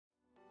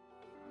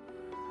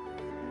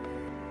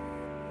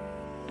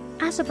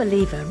As a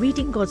believer,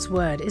 reading God's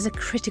Word is a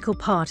critical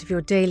part of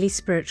your daily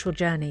spiritual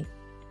journey.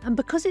 And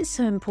because it's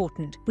so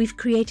important, we've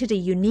created a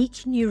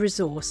unique new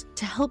resource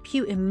to help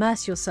you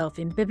immerse yourself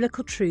in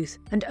biblical truth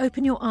and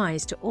open your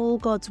eyes to all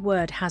God's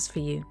Word has for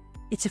you.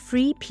 It's a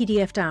free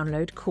PDF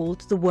download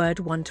called The Word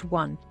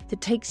 1-to-1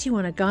 that takes you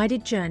on a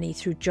guided journey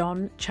through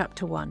John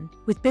chapter 1.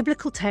 With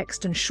biblical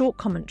text and short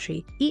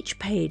commentary, each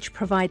page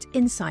provides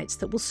insights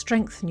that will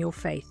strengthen your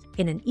faith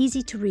in an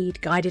easy-to-read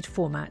guided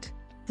format.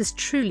 There's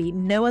truly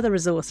no other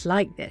resource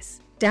like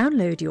this.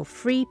 Download your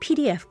free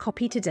PDF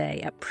copy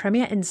today at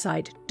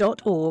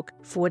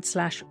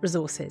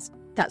premierinsight.org/resources.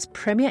 That's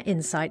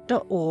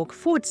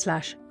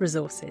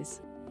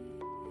premierinsight.org/resources.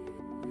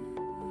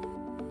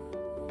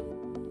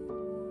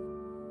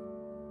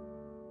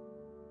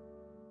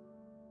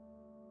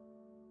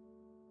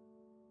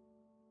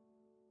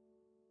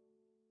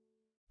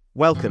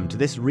 Welcome to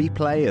this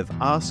replay of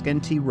Ask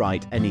N.T.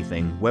 Wright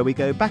Anything, where we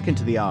go back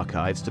into the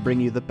archives to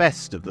bring you the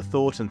best of the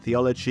thought and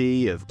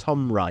theology of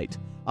Tom Wright,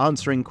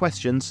 answering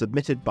questions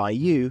submitted by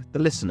you, the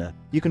listener.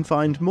 You can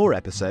find more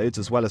episodes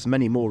as well as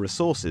many more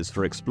resources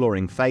for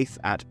exploring faith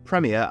at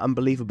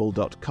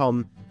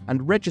premierunbelievable.com,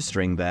 and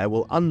registering there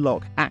will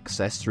unlock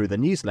access through the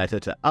newsletter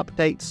to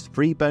updates,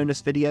 free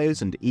bonus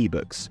videos and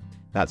ebooks.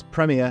 That's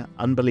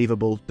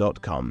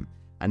premierunbelievable.com.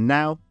 And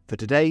now for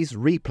today's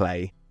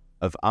replay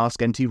of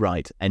Ask N.T.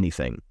 Wright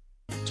Anything.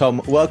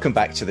 Tom, welcome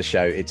back to the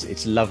show.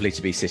 It's lovely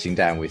to be sitting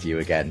down with you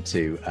again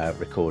to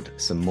record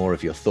some more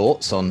of your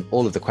thoughts on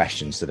all of the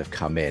questions that have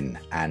come in.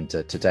 And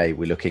today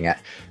we're looking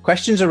at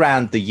questions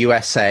around the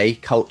USA,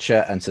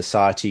 culture and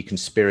society,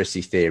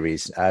 conspiracy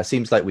theories.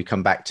 Seems like we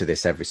come back to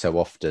this every so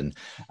often.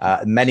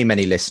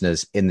 Many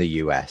listeners in the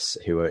US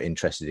who are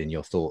interested in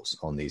your thoughts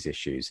on these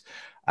issues.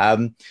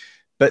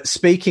 But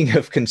speaking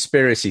of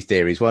conspiracy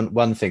theories,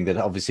 one thing that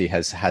obviously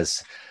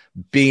has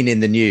been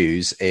in the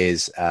news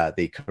is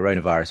the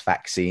coronavirus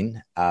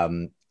vaccine.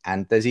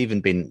 And there's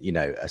even been,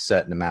 a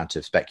certain amount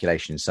of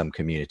speculation in some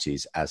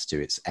communities as to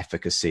its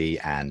efficacy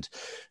and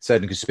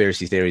certain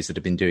conspiracy theories that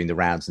have been doing the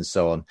rounds and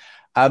so on.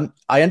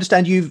 I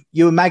understand you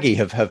and Maggie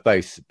have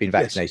both been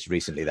vaccinated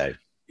recently, though.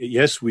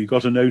 Yes, we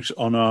got a note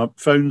on our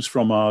phones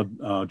from our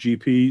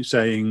GP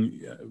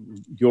saying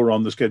you're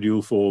on the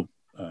schedule for,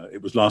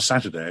 it was last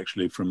Saturday,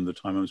 actually, from the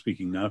time I'm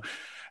speaking now.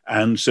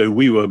 And so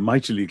we were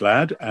mightily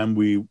glad, and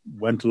we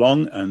went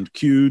along and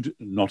queued,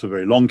 not a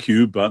very long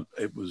queue, but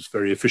it was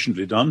very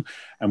efficiently done.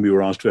 And we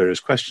were asked various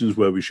questions.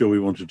 Were we sure we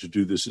wanted to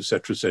do this,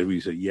 etc.? So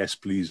we said, yes,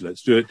 please,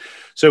 let's do it.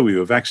 So we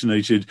were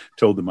vaccinated,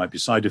 told there might be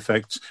side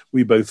effects.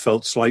 We both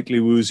felt slightly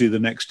woozy the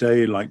next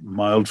day, like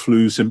mild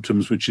flu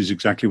symptoms, which is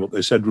exactly what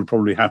they said would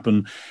probably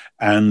happen.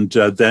 And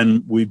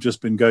then we've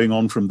just been going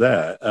on from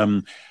there.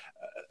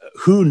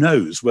 Who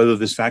knows whether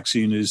this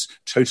vaccine is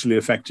totally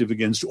effective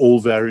against all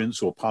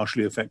variants or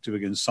partially effective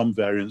against some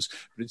variants,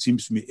 but it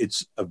seems to me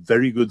it's a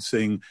very good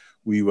thing.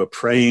 We were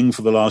praying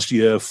for the last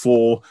year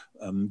for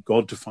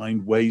God to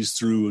find ways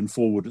through and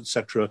forward,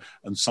 etc.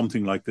 And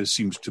something like this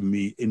seems to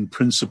me, in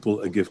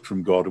principle, a gift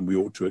from God, and we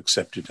ought to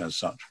accept it as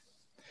such.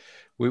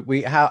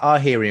 We are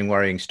hearing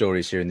worrying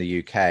stories here in the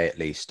UK, at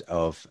least,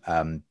 of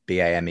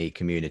BAME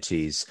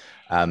communities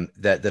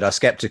that are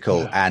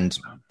sceptical and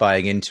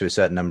buying into a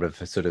certain number of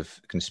sort of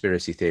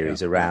conspiracy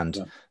theories around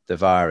the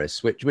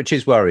virus, which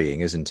is worrying,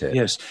 isn't it?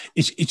 Yes,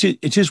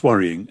 it is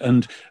worrying.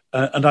 And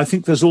I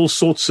think there's all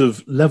sorts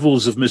of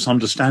levels of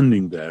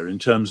misunderstanding there in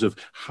terms of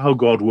how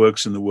God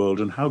works in the world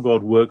and how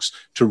God works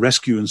to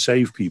rescue and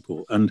save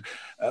people. And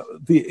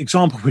the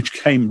example which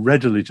came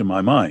readily to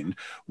my mind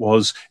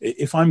was,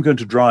 if I'm going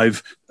to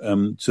drive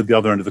to the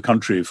other end of the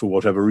country for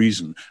whatever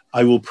reason,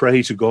 I will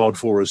pray to God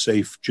for a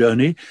safe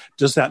journey.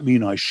 Does that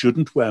mean I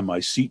shouldn't wear my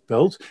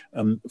seatbelt?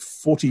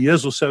 40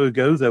 years or so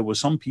ago, there were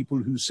some people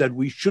who said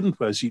we shouldn't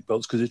wear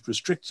seatbelts because it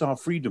restricts our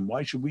freedom.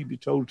 Why should we be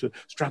told to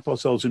strap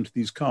ourselves into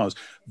these cars?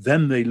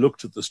 Then they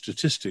looked at the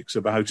statistics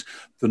about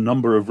the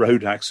number of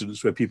road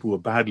accidents where people were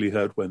badly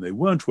hurt when they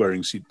weren't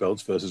wearing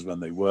seatbelts versus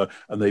when they were,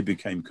 and they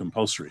became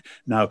compulsory.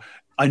 Now,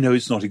 I know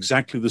it's not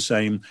exactly the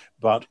same,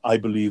 but I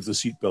believe the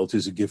seatbelt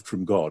is a gift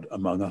from God,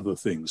 among other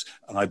things.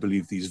 And I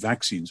believe these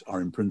vaccines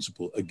are, in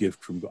principle, a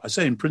gift from God. I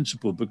say in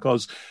principle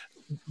because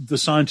the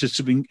scientists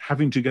have been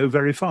having to go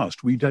very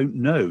fast. We don't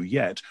know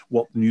yet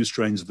what new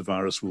strains of the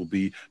virus will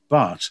be,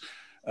 but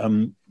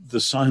the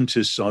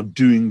scientists are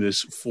doing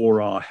this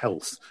for our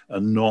health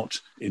and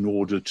not in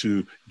order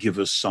to give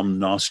us some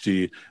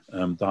nasty,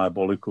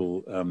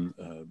 diabolical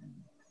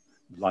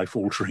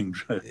life-altering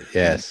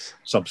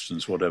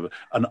substance, whatever.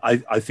 And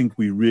I think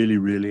we really,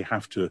 really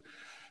have to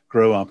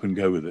grow up and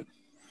go with it.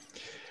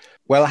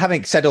 Well,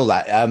 having said all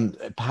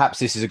that, perhaps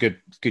this is a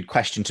good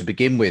question to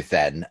begin with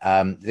then.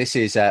 This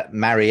is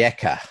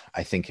Marieke,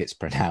 I think it's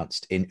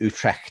pronounced, in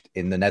Utrecht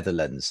in the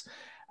Netherlands,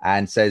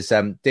 and says,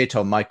 Dear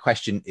Tom, my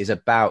question is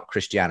about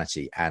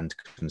Christianity and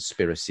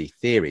conspiracy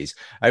theories.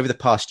 Over the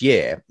past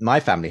year,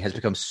 my family has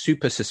become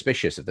super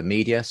suspicious of the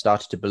media,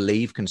 started to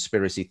believe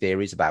conspiracy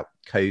theories about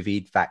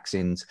COVID,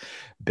 vaccines,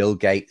 Bill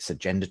Gates,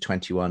 Agenda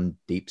 21,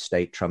 Deep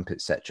State, Trump,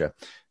 etc.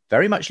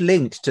 very much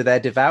linked to their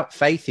devout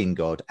faith in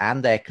God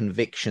and their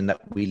conviction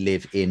that we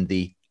live in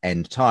the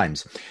end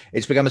times.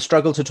 It's become a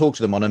struggle to talk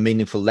to them on a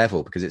meaningful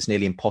level because it's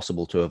nearly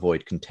impossible to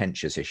avoid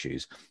contentious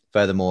issues.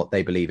 Furthermore,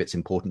 they believe it's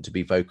important to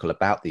be vocal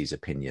about these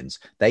opinions.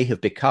 They have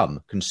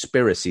become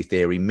conspiracy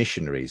theory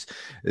missionaries.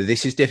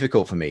 This is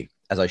difficult for me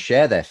as I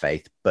share their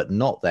faith, but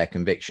not their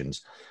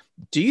convictions.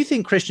 Do you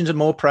think Christians are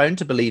more prone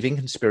to believing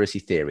conspiracy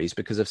theories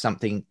because of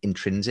something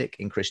intrinsic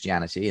in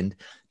Christianity? And do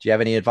you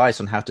have any advice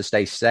on how to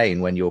stay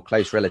sane when your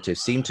close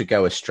relatives seem to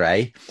go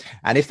astray?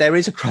 And if there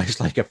is a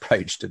Christ-like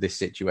approach to this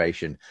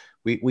situation,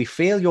 we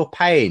feel your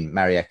pain,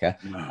 Marieke.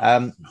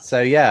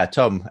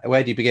 Tom,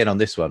 where do you begin on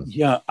this one?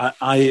 Yeah,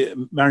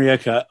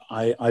 Marieke,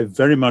 I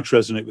very much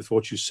resonate with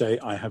what you say.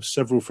 I have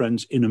several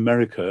friends in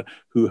America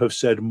who have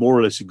said more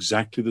or less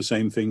exactly the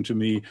same thing to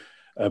me.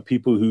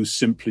 People who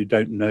simply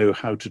don't know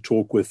how to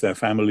talk with their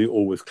family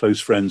or with close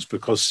friends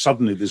because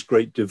suddenly this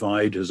great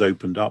divide has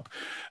opened up.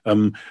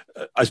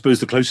 I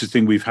suppose the closest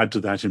thing we've had to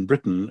that in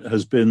Britain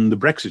has been the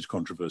Brexit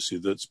controversy.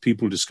 That's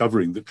people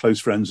discovering that close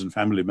friends and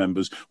family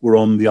members were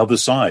on the other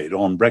side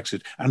on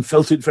Brexit and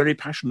felt it very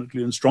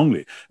passionately and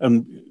strongly.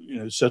 And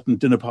certain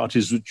dinner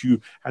parties which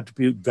you had to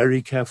be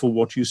very careful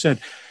what you said.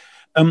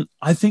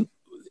 I think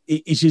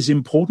it is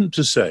important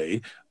to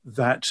say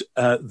that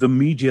the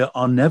media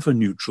are never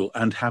neutral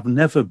and have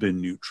never been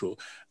neutral.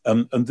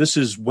 And this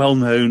is well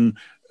known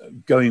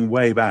going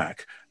way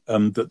back.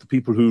 That the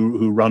people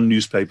who run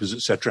newspapers,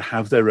 etc.,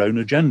 have their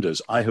own agendas.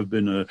 I have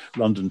been a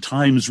London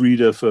Times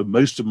reader for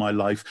most of my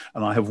life,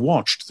 and I have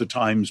watched the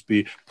Times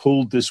be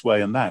pulled this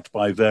way and that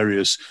by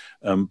various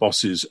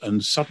bosses,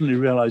 and suddenly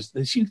realized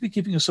they seem to be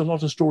giving us a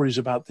lot of stories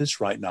about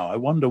this right now. I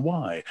wonder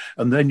why.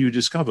 And then you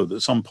discover that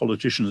some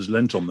politician has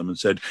lent on them and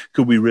said,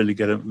 could we really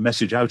get a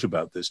message out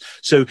about this?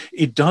 So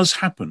it does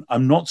happen.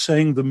 I'm not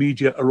saying the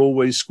media are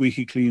always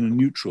squeaky clean and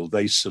neutral.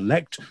 They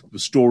select the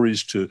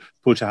stories to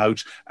put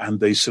out and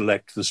they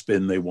select the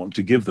spin they want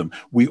to give them.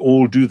 We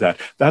all do that.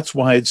 That's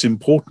why it's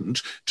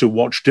important to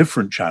watch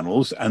different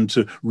channels and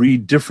to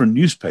read different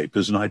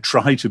newspapers. And I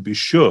try to be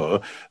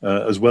sure,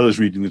 as well as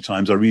reading the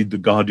Times, I read the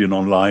Guardian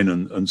online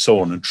and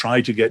so on, and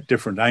try to get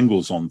different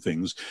angles on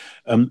things.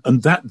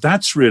 And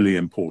that's really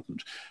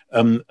important.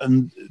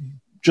 And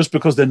just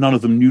because they're none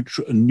of them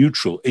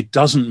neutral, it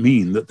doesn't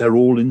mean that they're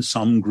all in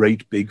some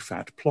great big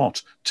fat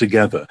plot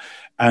together.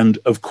 And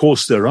of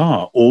course, there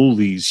are all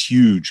these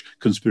huge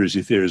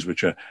conspiracy theories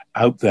which are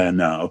out there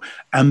now.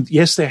 And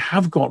yes, they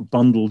have got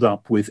bundled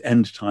up with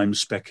end time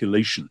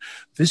speculation.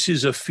 This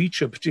is a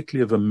feature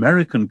particularly of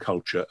American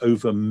culture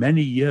over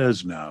many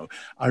years now.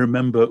 I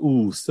remember,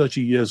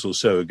 30 years or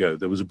so ago,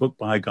 there was a book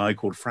by a guy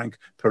called Frank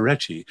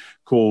Peretti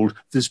called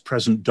This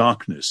Present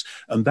Darkness.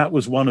 And that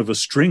was one of a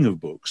string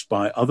of books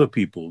by other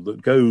people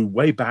that go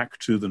way back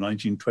to the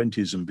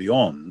 1920s and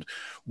beyond,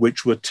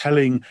 which were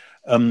telling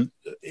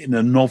in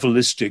a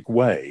novelistic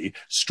way,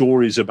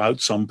 stories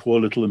about some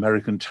poor little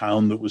American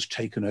town that was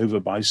taken over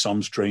by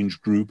some strange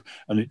group,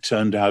 and it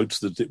turned out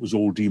that it was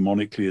all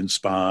demonically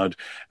inspired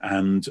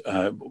and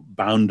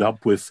bound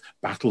up with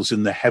battles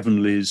in the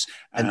heavenlies.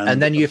 And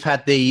then you've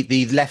had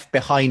the Left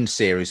Behind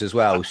series as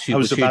well,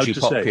 hugely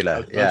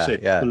popular.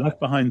 The Left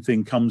Behind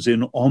thing comes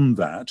in on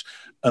that,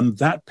 and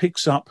that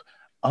picks up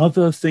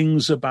other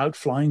things about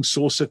flying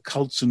saucer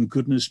cults and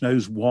goodness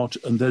knows what,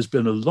 and there's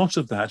been a lot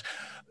of that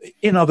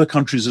in other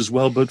countries as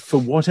well, but for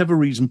whatever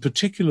reason,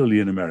 particularly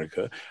in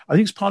America, I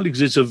think it's partly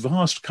because it's a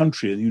vast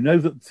country and you know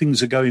that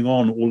things are going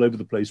on all over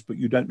the place, but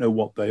you don't know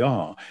what they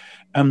are.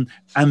 And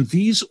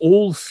these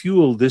all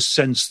fuel this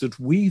sense that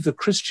we, the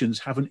Christians,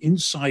 have an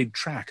inside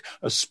track,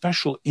 a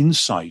special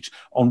insight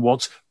on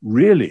what's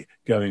really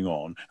going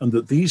on, and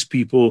that these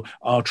people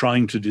are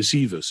trying to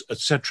deceive us,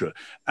 etc.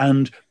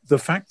 And the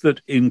fact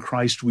that in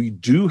Christ we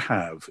do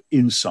have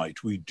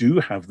insight, we do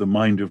have the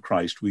mind of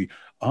Christ, we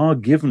are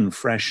given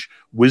fresh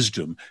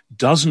wisdom,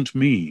 doesn't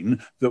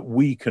mean that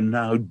we can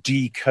now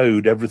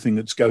decode everything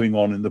that's going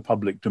on in the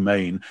public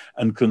domain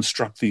and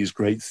construct these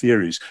great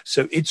theories.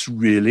 So it's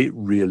really,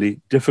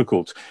 really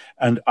difficult.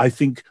 And I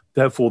think,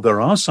 therefore,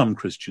 there are some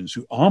Christians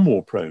who are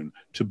more prone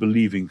to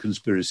believing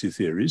conspiracy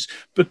theories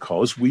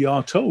because we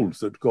are told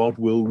that God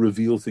will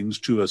reveal things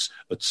to us,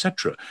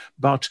 etc.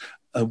 But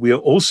we are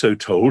also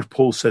told,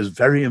 Paul says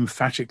very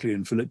emphatically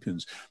in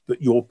Philippians,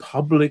 that your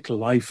public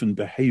life and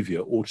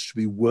behavior ought to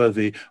be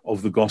worthy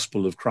of the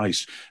gospel of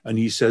Christ. And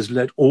he says,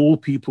 let all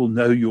people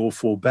know your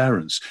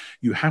forbearance.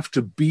 You have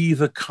to be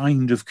the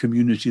kind of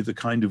community, the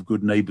kind of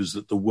good neighbors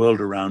that the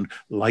world around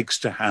likes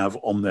to have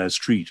on their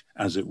street,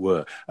 as it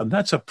were. And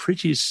that's a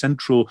pretty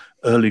central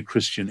early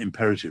Christian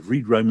imperative.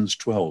 Read Romans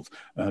 12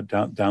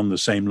 down the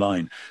same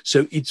line.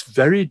 So it's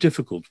very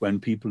difficult when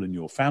people in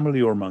your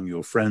family or among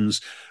your friends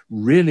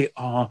really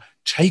are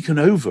taken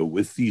over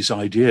with these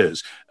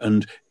ideas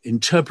and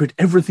interpret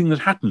everything that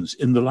happens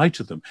in the light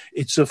of them.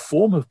 It's a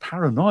form of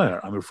paranoia,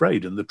 I'm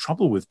afraid. And the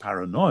trouble with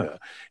paranoia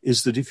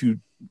is that if you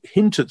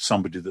hint at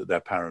somebody that they're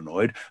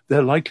paranoid,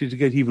 they're likely to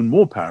get even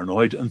more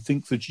paranoid and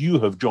think that you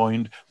have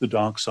joined the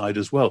dark side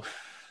as well.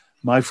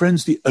 My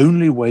friends, the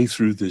only way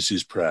through this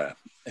is prayer.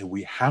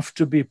 we have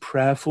to be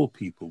prayerful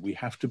people. We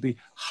have to be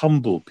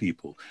humble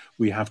people.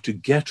 We have to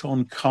get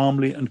on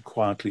calmly and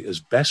quietly as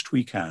best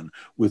we can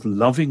with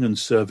loving and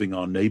serving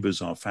our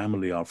neighbors, our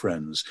family, our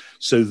friends,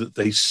 so that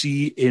they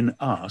see in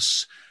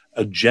us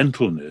a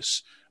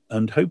gentleness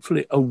and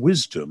hopefully a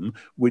wisdom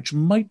which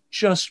might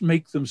just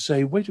make them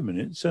say, wait a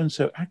minute,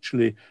 so-and-so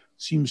actually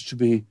seems to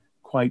be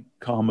quite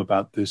calm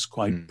about this,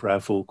 quite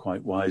prayerful,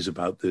 quite wise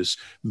about this.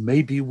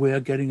 Maybe we're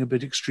getting a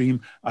bit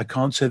extreme. I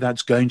can't say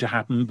that's going to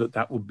happen, but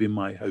that would be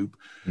my hope.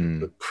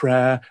 But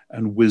prayer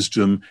and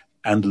wisdom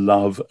and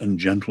love and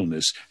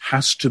gentleness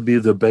has to be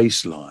the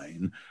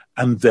baseline,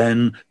 and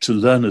then to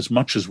learn as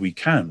much as we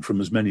can from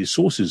as many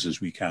sources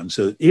as we can,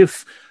 so that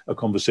if a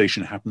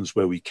conversation happens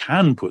where we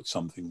can put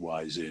something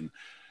wise in,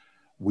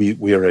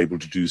 we are able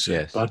to do so.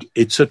 Yes. But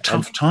it's a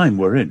tough time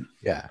we're in.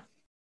 Yeah.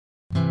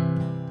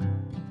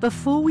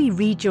 Before we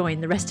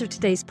rejoin the rest of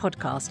today's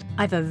podcast,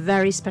 I have a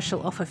very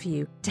special offer for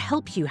you to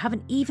help you have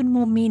an even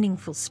more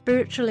meaningful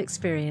spiritual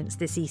experience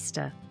this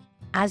Easter.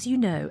 As you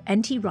know,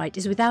 N.T. Wright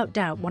is without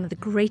doubt one of the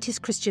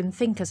greatest Christian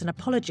thinkers and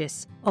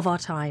apologists of our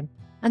time,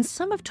 and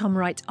some of Tom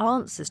Wright's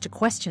answers to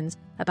questions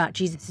about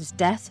Jesus'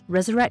 death,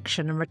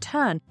 resurrection and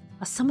return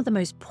are some of the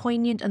most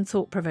poignant and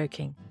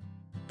thought-provoking.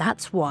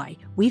 That's why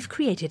we've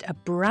created a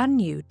brand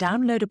new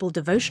downloadable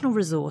devotional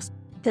resource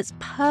that's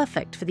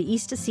perfect for the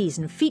Easter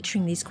season,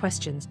 featuring these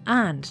questions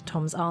and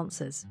Tom's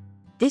answers.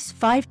 This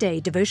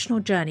 5-day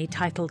devotional journey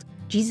titled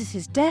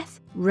Jesus'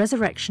 Death,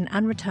 Resurrection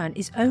and Return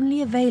is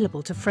only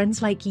available to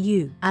friends like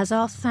you as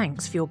our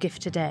thanks for your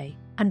gift today.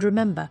 And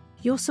remember,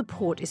 your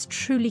support is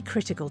truly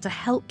critical to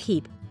help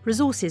keep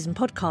resources and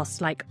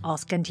podcasts like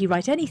Ask NT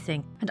Wright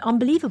Anything and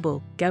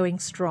Unbelievable going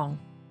strong,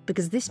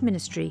 because this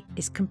ministry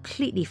is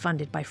completely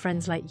funded by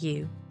friends like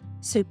you.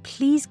 So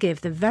please give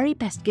the very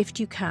best gift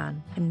you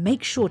can and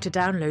make sure to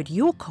download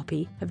your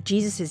copy of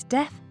Jesus'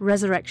 Death,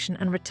 Resurrection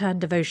and Return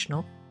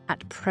devotional at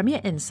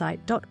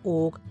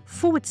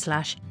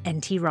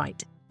premierinsight.org/NT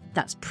Wright.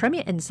 That's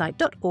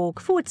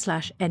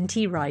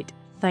premierinsight.org/NT Wright.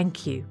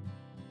 Thank you.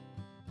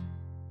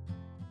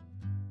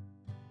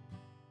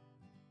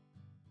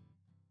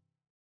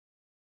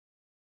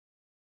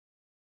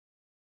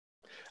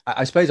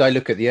 I suppose I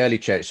look at the early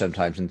church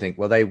sometimes and think,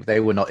 well,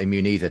 they were not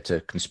immune either to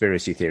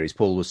conspiracy theories.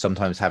 Paul was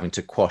sometimes having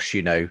to quash,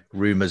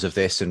 rumors of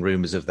this and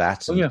rumors of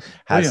that. And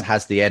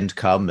has the end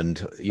come?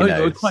 And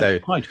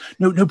quite.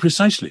 No,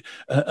 precisely.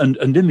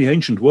 And in the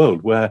ancient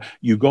world, where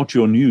you got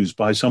your news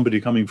by somebody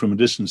coming from a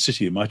distant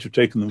city, it might have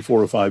taken them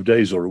 4 or 5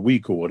 days or a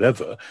week or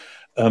whatever.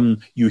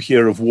 You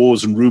hear of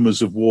wars and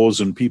rumors of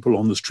wars, and people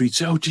on the street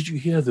say, "Oh, did you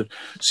hear that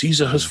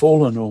Caesar has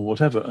fallen or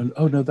whatever?" And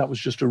 "Oh no, that was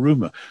just a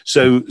rumor."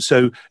 So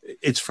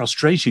it's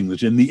frustrating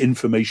that in the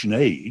information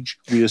age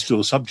we are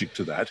still subject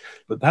to that.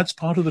 But that's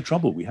part of the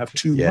trouble. We have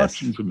too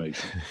much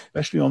information,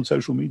 especially on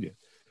social media.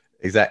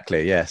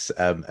 Exactly. Yes,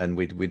 and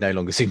we no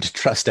longer seem to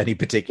trust any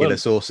particular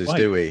sources,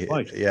 do we?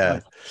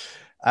 Right.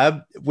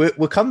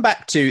 We'll come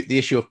back to the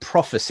issue of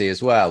prophecy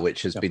as well,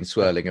 which has been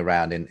swirling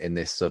around in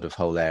this sort of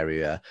whole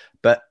area.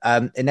 But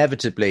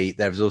inevitably,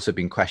 there has also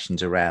been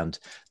questions around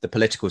the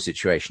political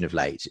situation of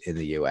late in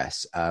the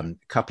US. A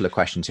couple of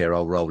questions here.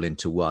 I'll roll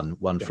into one.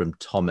 One from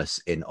Thomas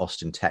in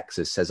Austin,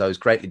 Texas, says, I was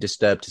greatly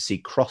disturbed to see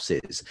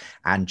crosses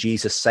and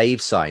Jesus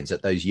save signs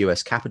at those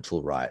US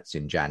Capitol riots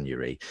in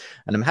January.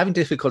 And I'm having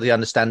difficulty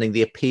understanding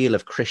the appeal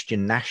of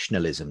Christian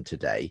nationalism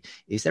today.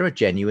 Is there a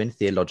genuine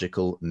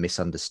theological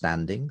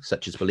misunderstanding,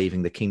 such as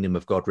believing the kingdom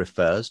of God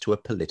refers to a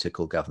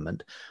political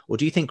government? Or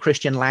do you think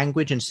Christian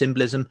language and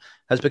symbolism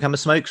has become a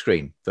smokescreen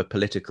for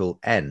political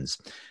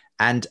ends?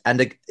 And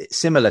a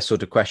similar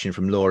sort of question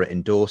from Laura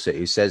in Dorset,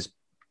 who says,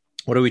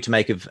 what are we to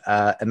make of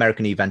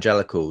American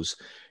evangelicals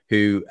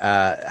who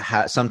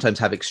sometimes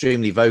have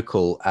extremely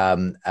vocally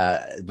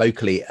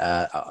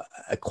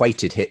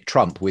equated hit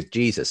Trump with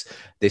Jesus?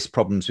 This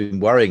problem's been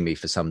worrying me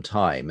for some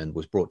time and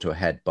was brought to a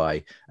head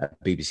by a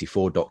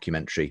BBC4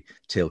 documentary,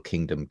 Till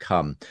Kingdom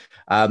Come.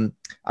 I'm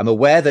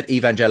aware that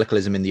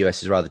evangelicalism in the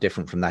US is rather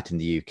different from that in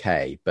the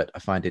UK, but I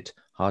find it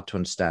hard to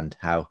understand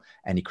how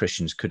any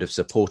Christians could have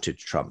supported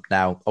Trump.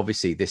 Now,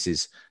 obviously, this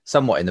is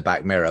somewhat in the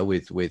back mirror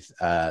with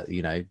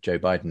Joe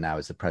Biden now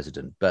as the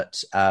president.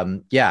 But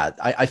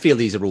I feel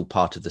these are all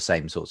part of the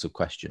same sorts of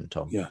question,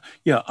 Tom.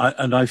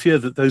 And I fear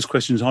that those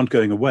questions aren't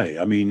going away.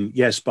 I mean,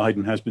 yes,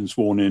 Biden has been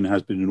sworn in,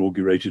 has been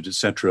inaugurated,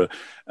 etc.,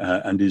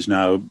 and is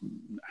now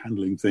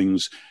handling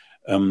things.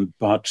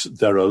 But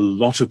there are a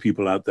lot of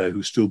people out there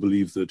who still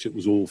believe that it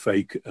was all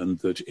fake and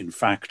that, in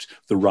fact,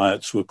 the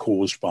riots were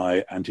caused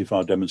by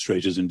Antifa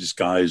demonstrators in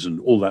disguise and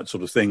all that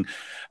sort of thing.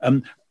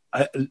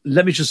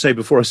 Let me just say,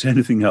 before I say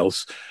anything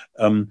else,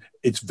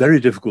 it's very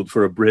difficult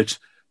for a Brit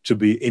to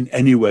be in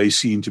any way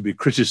seen to be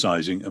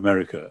criticizing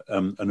America.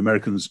 And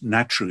Americans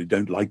naturally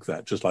don't like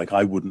that, just like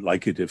I wouldn't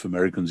like it if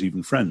Americans,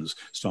 even friends,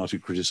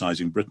 started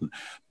criticizing Britain.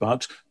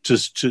 But to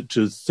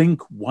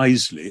think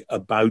wisely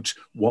about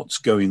what's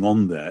going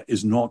on there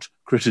is not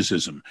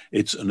criticism.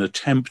 It's an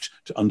attempt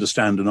to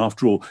understand. And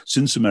after all,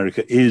 since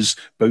America is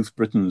both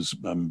Britain's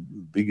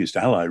biggest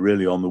ally,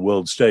 really, on the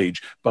world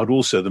stage, but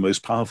also the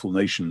most powerful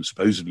nation,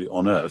 supposedly,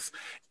 on earth,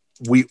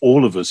 we,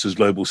 all of us as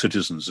global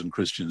citizens and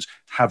Christians,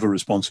 have a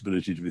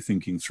responsibility to be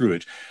thinking through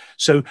it.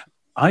 So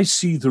I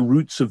see the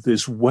roots of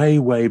this way,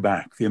 way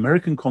back. The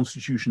American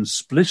Constitution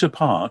split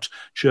apart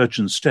church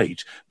and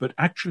state, but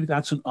actually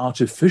that's an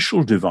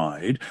artificial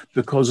divide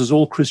because, as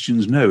all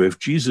Christians know, if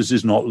Jesus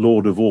is not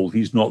Lord of all,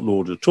 he's not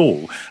Lord at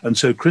all. And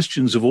so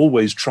Christians have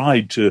always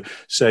tried to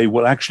say,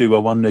 well, actually, we're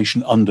one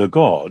nation under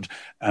God.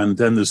 And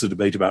then there's the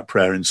debate about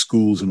prayer in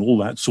schools and all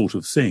that sort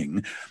of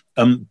thing.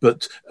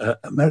 But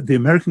the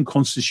American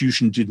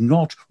Constitution did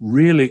not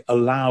really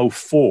allow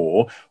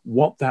for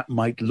what that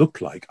might look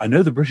like. I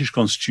know the British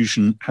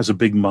Constitution has a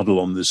big muddle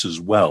on this as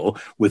well,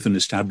 with an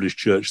established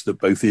church that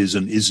both is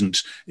and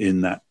isn't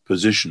in that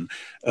position.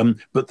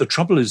 But the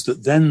trouble is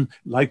that then,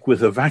 like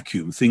with a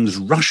vacuum, things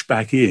rush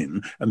back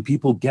in and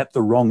people get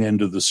the wrong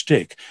end of the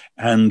stick.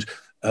 And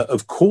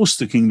of course,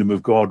 the kingdom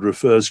of God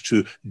refers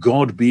to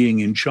God being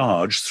in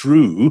charge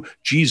through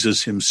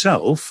Jesus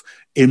himself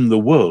in the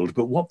world.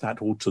 But what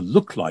that ought to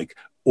look like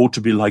ought to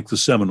be like the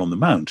Sermon on the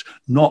Mount,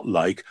 not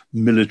like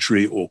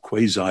military or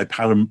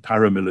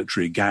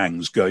quasi-paramilitary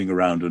gangs going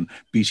around and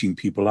beating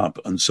people up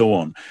and so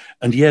on.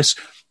 And yes,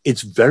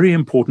 it's very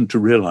important to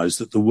realize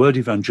that the word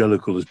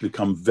evangelical has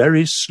become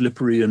very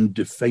slippery and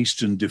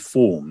defaced and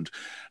deformed.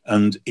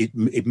 And it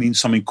means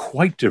something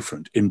quite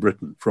different in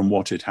Britain from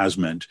what it has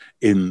meant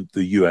in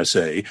the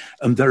USA.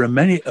 And there are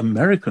many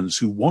Americans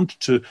who want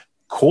to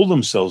call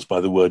themselves by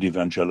the word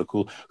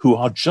evangelical who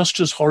are just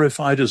as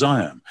horrified as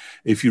I am.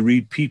 If you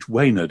read Pete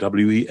Wehner,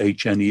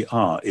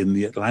 Wehner, in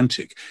The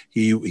Atlantic,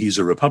 he's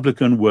a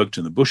Republican, worked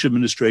in the Bush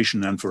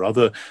administration and for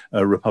other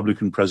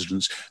Republican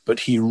presidents,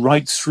 but he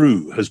right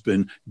through has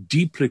been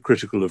deeply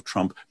critical of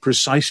Trump,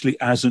 precisely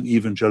as an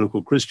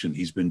evangelical Christian.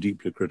 He's been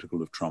deeply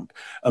critical of Trump.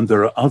 And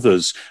there are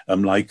others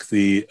like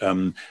the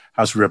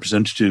House of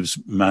Representatives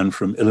man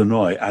from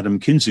Illinois, Adam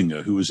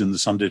Kinzinger, who was in the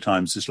Sunday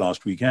Times this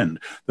last weekend,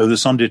 though the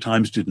Sunday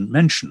Times didn't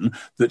mention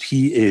that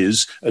he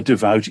is a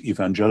devout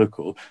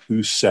evangelical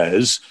who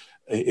says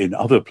in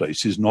other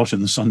places, not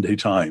in the Sunday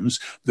Times,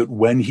 that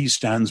when he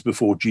stands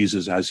before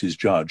Jesus as his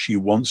judge, he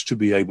wants to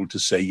be able to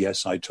say,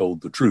 yes, I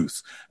told the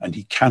truth. And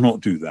he cannot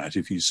do that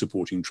if he's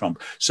supporting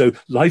Trump. So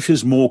life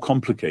is more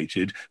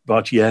complicated.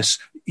 But yes,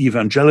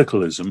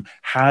 evangelicalism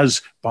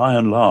has, by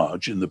and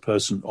large, in the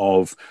person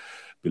of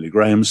Billy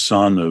Graham's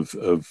son, of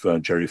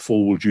Jerry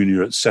Falwell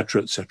Jr., et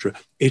cetera,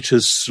 it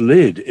has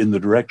slid in the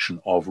direction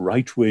of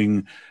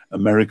right-wing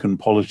American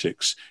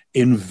politics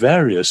in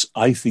various,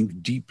 I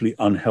think, deeply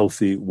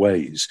unhealthy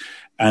ways.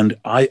 And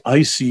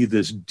I see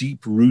this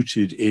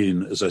deep-rooted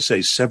in, as I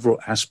say,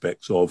 several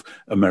aspects of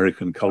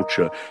American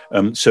culture.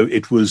 So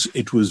it was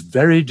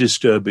very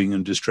disturbing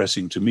and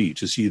distressing to me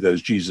to see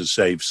those Jesus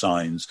Save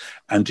signs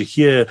and to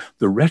hear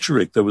the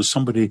rhetoric. There was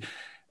somebody,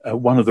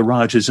 one of the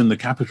rioters in the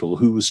Capitol,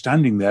 who was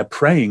standing there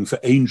praying for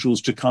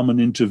angels to come and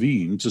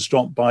intervene to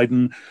stop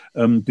Biden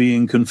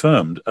being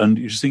confirmed. And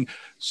you just think,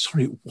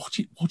 sorry,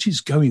 what is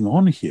going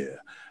on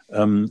here?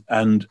 And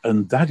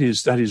that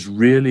is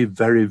really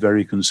very,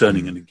 very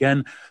concerning. And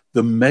again,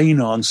 the main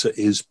answer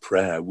is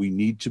prayer. We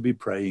need to be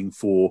praying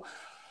for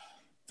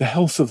the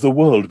health of the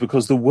world,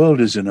 because the world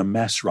is in a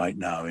mess right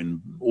now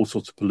in all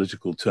sorts of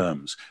political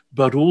terms,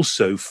 but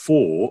also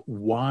for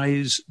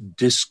wise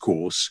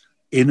discourse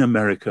in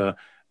America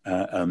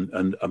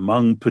and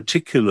among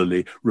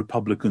particularly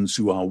Republicans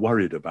who are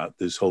worried about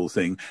this whole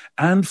thing,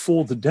 and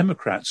for the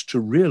Democrats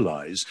to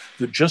realize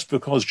that just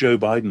because Joe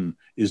Biden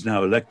is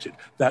now elected,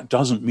 that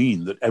doesn't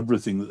mean that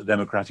everything that the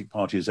Democratic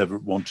Party has ever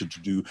wanted to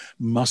do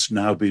must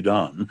now be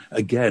done,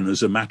 again,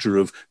 as a matter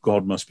of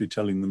God must be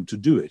telling them to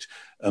do it.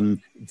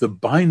 The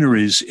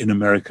binaries in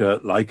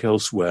America, like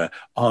elsewhere,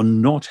 are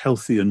not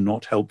healthy and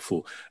not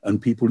helpful,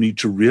 and people need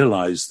to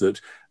realize that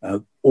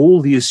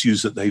all the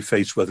issues that they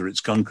face, whether it's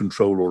gun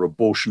control or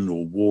abortion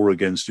or war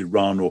against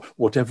Iran or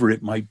whatever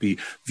it might be,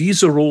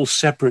 these are all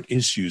separate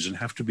issues and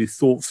have to be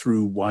thought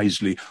through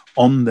wisely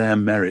on their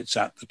merits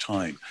at the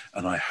time.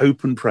 And I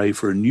hope and pray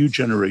for a new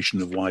generation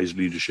of wise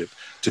leadership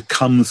to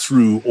come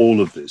through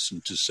all of this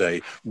and to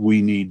say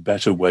we need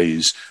better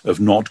ways of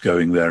not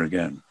going there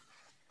again.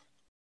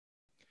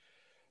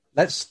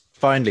 Let's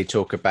finally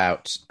talk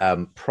about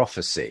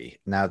prophecy.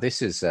 Now,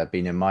 this has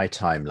been in my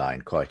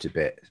timeline quite a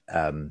bit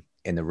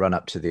in the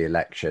run-up to the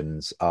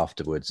elections,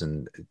 afterwards,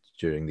 and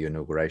during the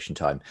inauguration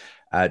time.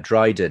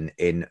 Dryden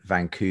in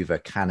Vancouver,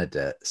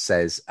 Canada,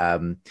 says,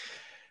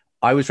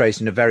 I was raised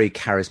in a very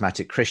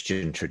charismatic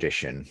Christian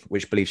tradition,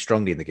 which believes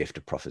strongly in the gift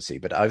of prophecy.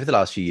 But over the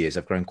last few years,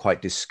 I've grown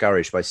quite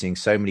discouraged by seeing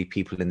so many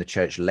people in the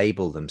church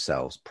label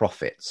themselves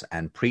prophets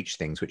and preach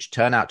things which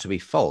turn out to be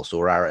false,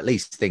 or are at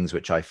least things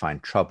which I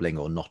find troubling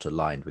or not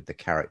aligned with the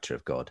character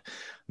of God.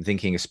 I'm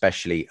thinking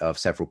especially of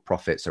several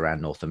prophets around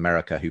North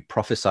America who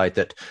prophesied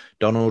that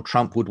Donald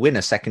Trump would win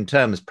a second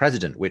term as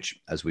president, which,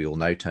 as we all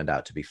know, turned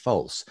out to be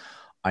false.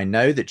 I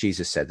know that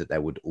Jesus said that there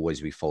would always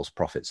be false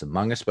prophets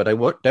among us, but I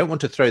don't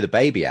want to throw the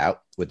baby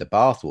out with the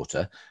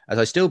bathwater, as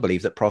I still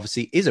believe that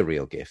prophecy is a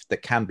real gift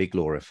that can be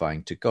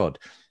glorifying to God.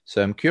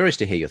 So I'm curious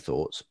to hear your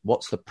thoughts.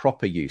 What's the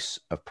proper use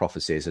of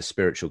prophecy as a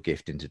spiritual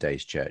gift in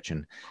today's church,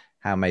 and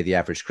how may the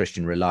average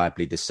Christian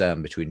reliably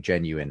discern between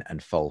genuine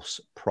and false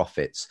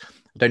prophets?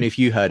 I don't know if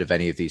you heard of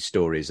any of these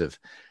stories of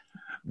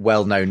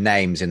well-known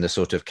names in the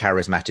sort of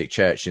charismatic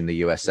church in the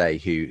USA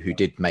who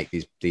did make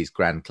these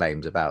grand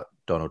claims about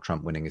Donald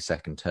Trump winning a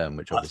second term,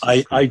 which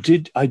obviously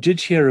I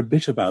did hear a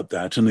bit about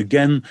that, and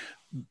again,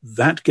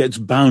 that gets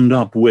bound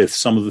up with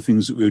some of the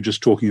things that we were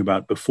just talking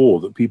about before,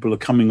 that people are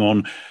coming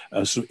on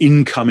a sort of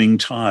incoming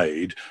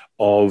tide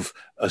of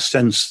a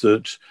sense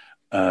that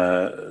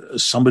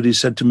somebody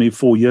said to me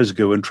 4 years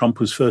ago when Trump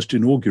was first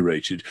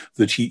inaugurated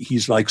that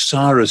he's like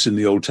Cyrus in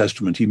the Old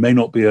Testament. He may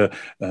not be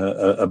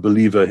a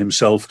believer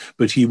himself,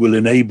 but he will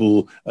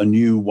enable a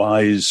new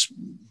wise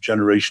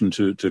generation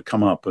to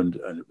come up, and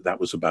that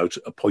was about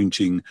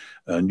appointing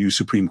new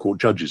Supreme Court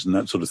judges and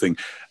that sort of thing.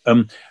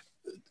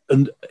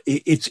 And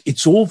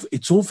it's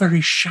all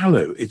very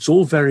shallow. It's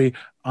all very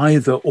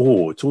either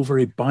or. It's all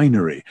very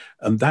binary,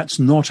 and that's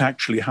not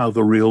actually how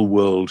the real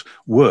world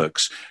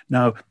works.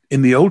 Now,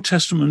 in the Old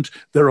Testament,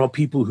 there are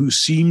people who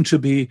seem to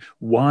be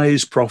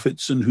wise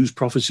prophets and whose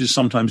prophecies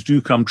sometimes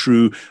do come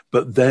true,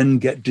 but then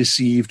get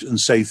deceived and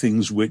say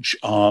things which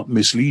are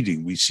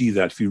misleading. We see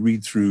that if you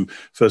read through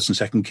 1st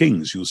and 2nd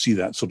Kings, you'll see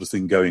that sort of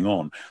thing going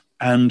on.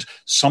 And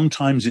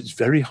sometimes it's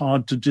very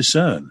hard to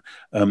discern.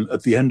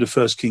 At the end of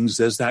 1st Kings,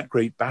 there's that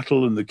great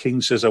battle, and the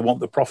king says, I want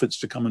the prophets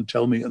to come and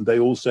tell me. And they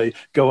all say,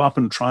 go up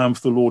and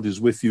triumph, the Lord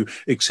is with you,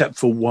 except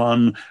for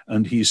one.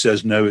 And he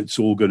says, no, it's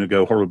all going to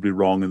go horribly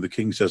wrong. And the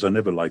king says, I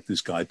never liked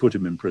this guy, put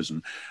him in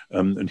prison.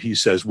 And he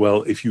says,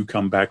 well, if you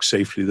come back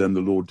safely, then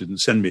the Lord didn't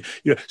send me.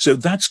 So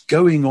that's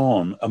going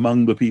on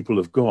among the people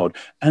of God.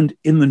 And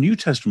in the New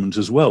Testament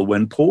as well,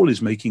 when Paul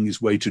is making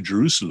his way to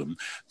Jerusalem,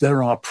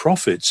 there are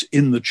prophets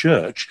in the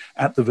church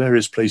at the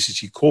various places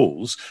he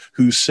calls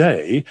who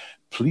say,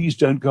 please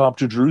don't go up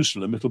to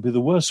Jerusalem, it'll be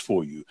the worse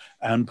for you.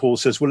 And Paul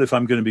says, well, if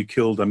I'm going to be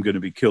killed, I'm going to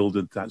be killed,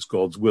 and that's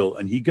God's will.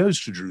 And he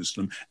goes to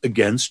Jerusalem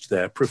against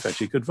their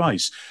prophetic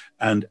advice.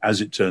 And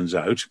as it turns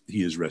out,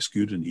 he is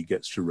rescued and he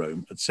gets to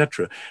Rome,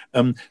 etc.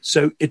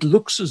 So it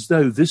looks as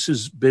though this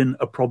has been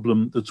a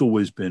problem that's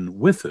always been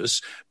with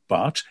us.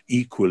 But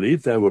equally,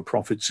 there were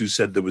prophets who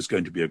said there was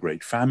going to be a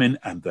great famine,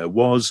 and there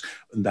was,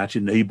 and that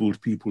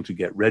enabled people to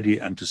get ready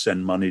and to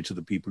send money to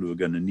the people who are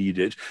going to need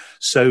it.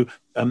 So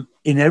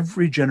in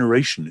every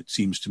generation, it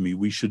seems to me,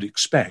 we should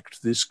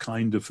expect this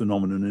kind of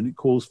phenomenon, and it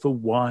calls for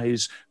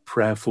wise,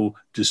 prayerful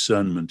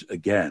discernment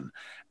again.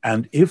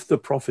 And if the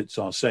prophets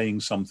are saying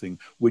something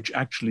which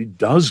actually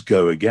does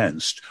go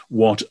against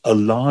what a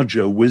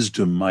larger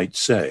wisdom might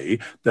say,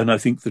 then I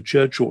think the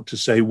church ought to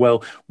say,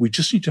 well, we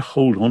just need to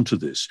hold on to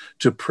this,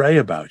 to pray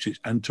about it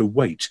and to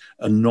wait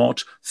and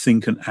not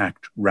think and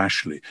act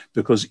rashly.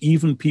 Because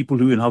even people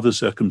who in other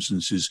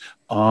circumstances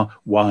are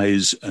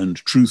wise and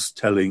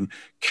truth-telling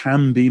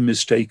can be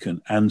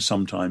mistaken, and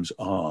sometimes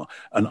are.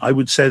 And I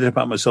would say that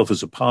about myself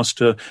as a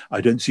pastor.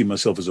 I don't see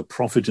myself as a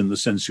prophet in the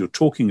sense you're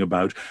talking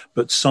about,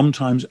 but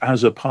sometimes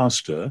as a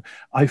pastor,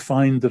 I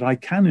find that I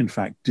can, in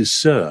fact,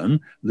 discern,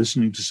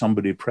 listening to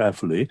somebody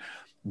prayerfully,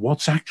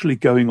 what's actually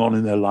going on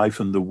in their life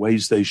and the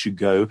ways they should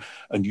go.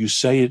 And you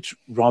say it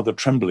rather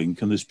trembling,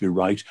 can this be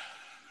right?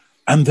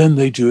 And then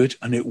they do it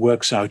and it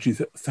works out. You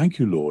think, thank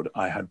you, Lord,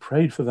 I had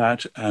prayed for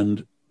that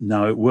and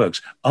now it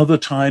works. Other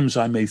times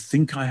I may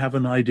think I have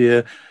an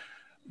idea,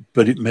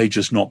 but it may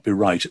just not be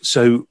right.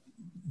 So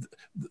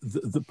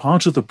the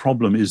part of the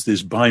problem is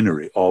this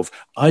binary of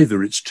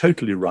either it's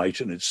totally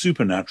right and it's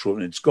supernatural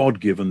and it's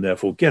God-given,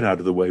 therefore get out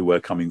of the way, we're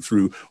coming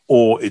through,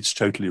 or it's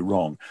totally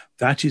wrong.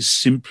 That is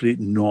simply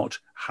not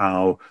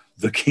how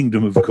the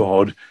kingdom of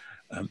God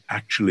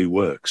actually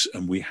works,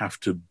 and we have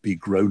to be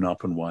grown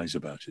up and wise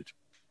about it.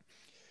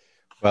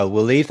 Well,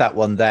 we'll leave that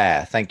one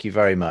there. Thank you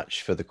very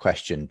much for the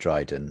question,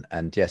 Dryden.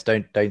 And yes,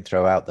 don't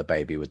throw out the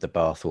baby with the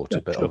bathwater, yeah,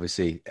 but sure.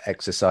 Obviously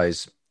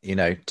exercise,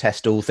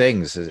 test all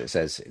things, as it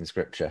says in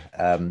scripture.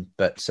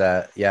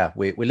 Yeah,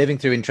 we're living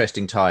through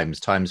interesting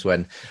times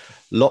when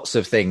lots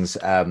of things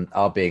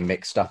are being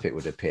mixed up, it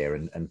would appear,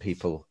 and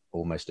people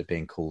almost are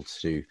being called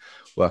to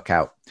work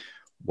out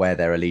where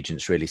their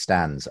allegiance really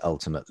stands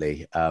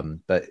ultimately.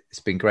 But it's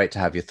been great to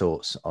have your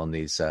thoughts on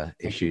these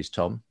issues,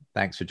 Tom.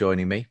 Thanks for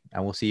joining me,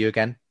 and we'll see you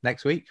again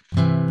next week.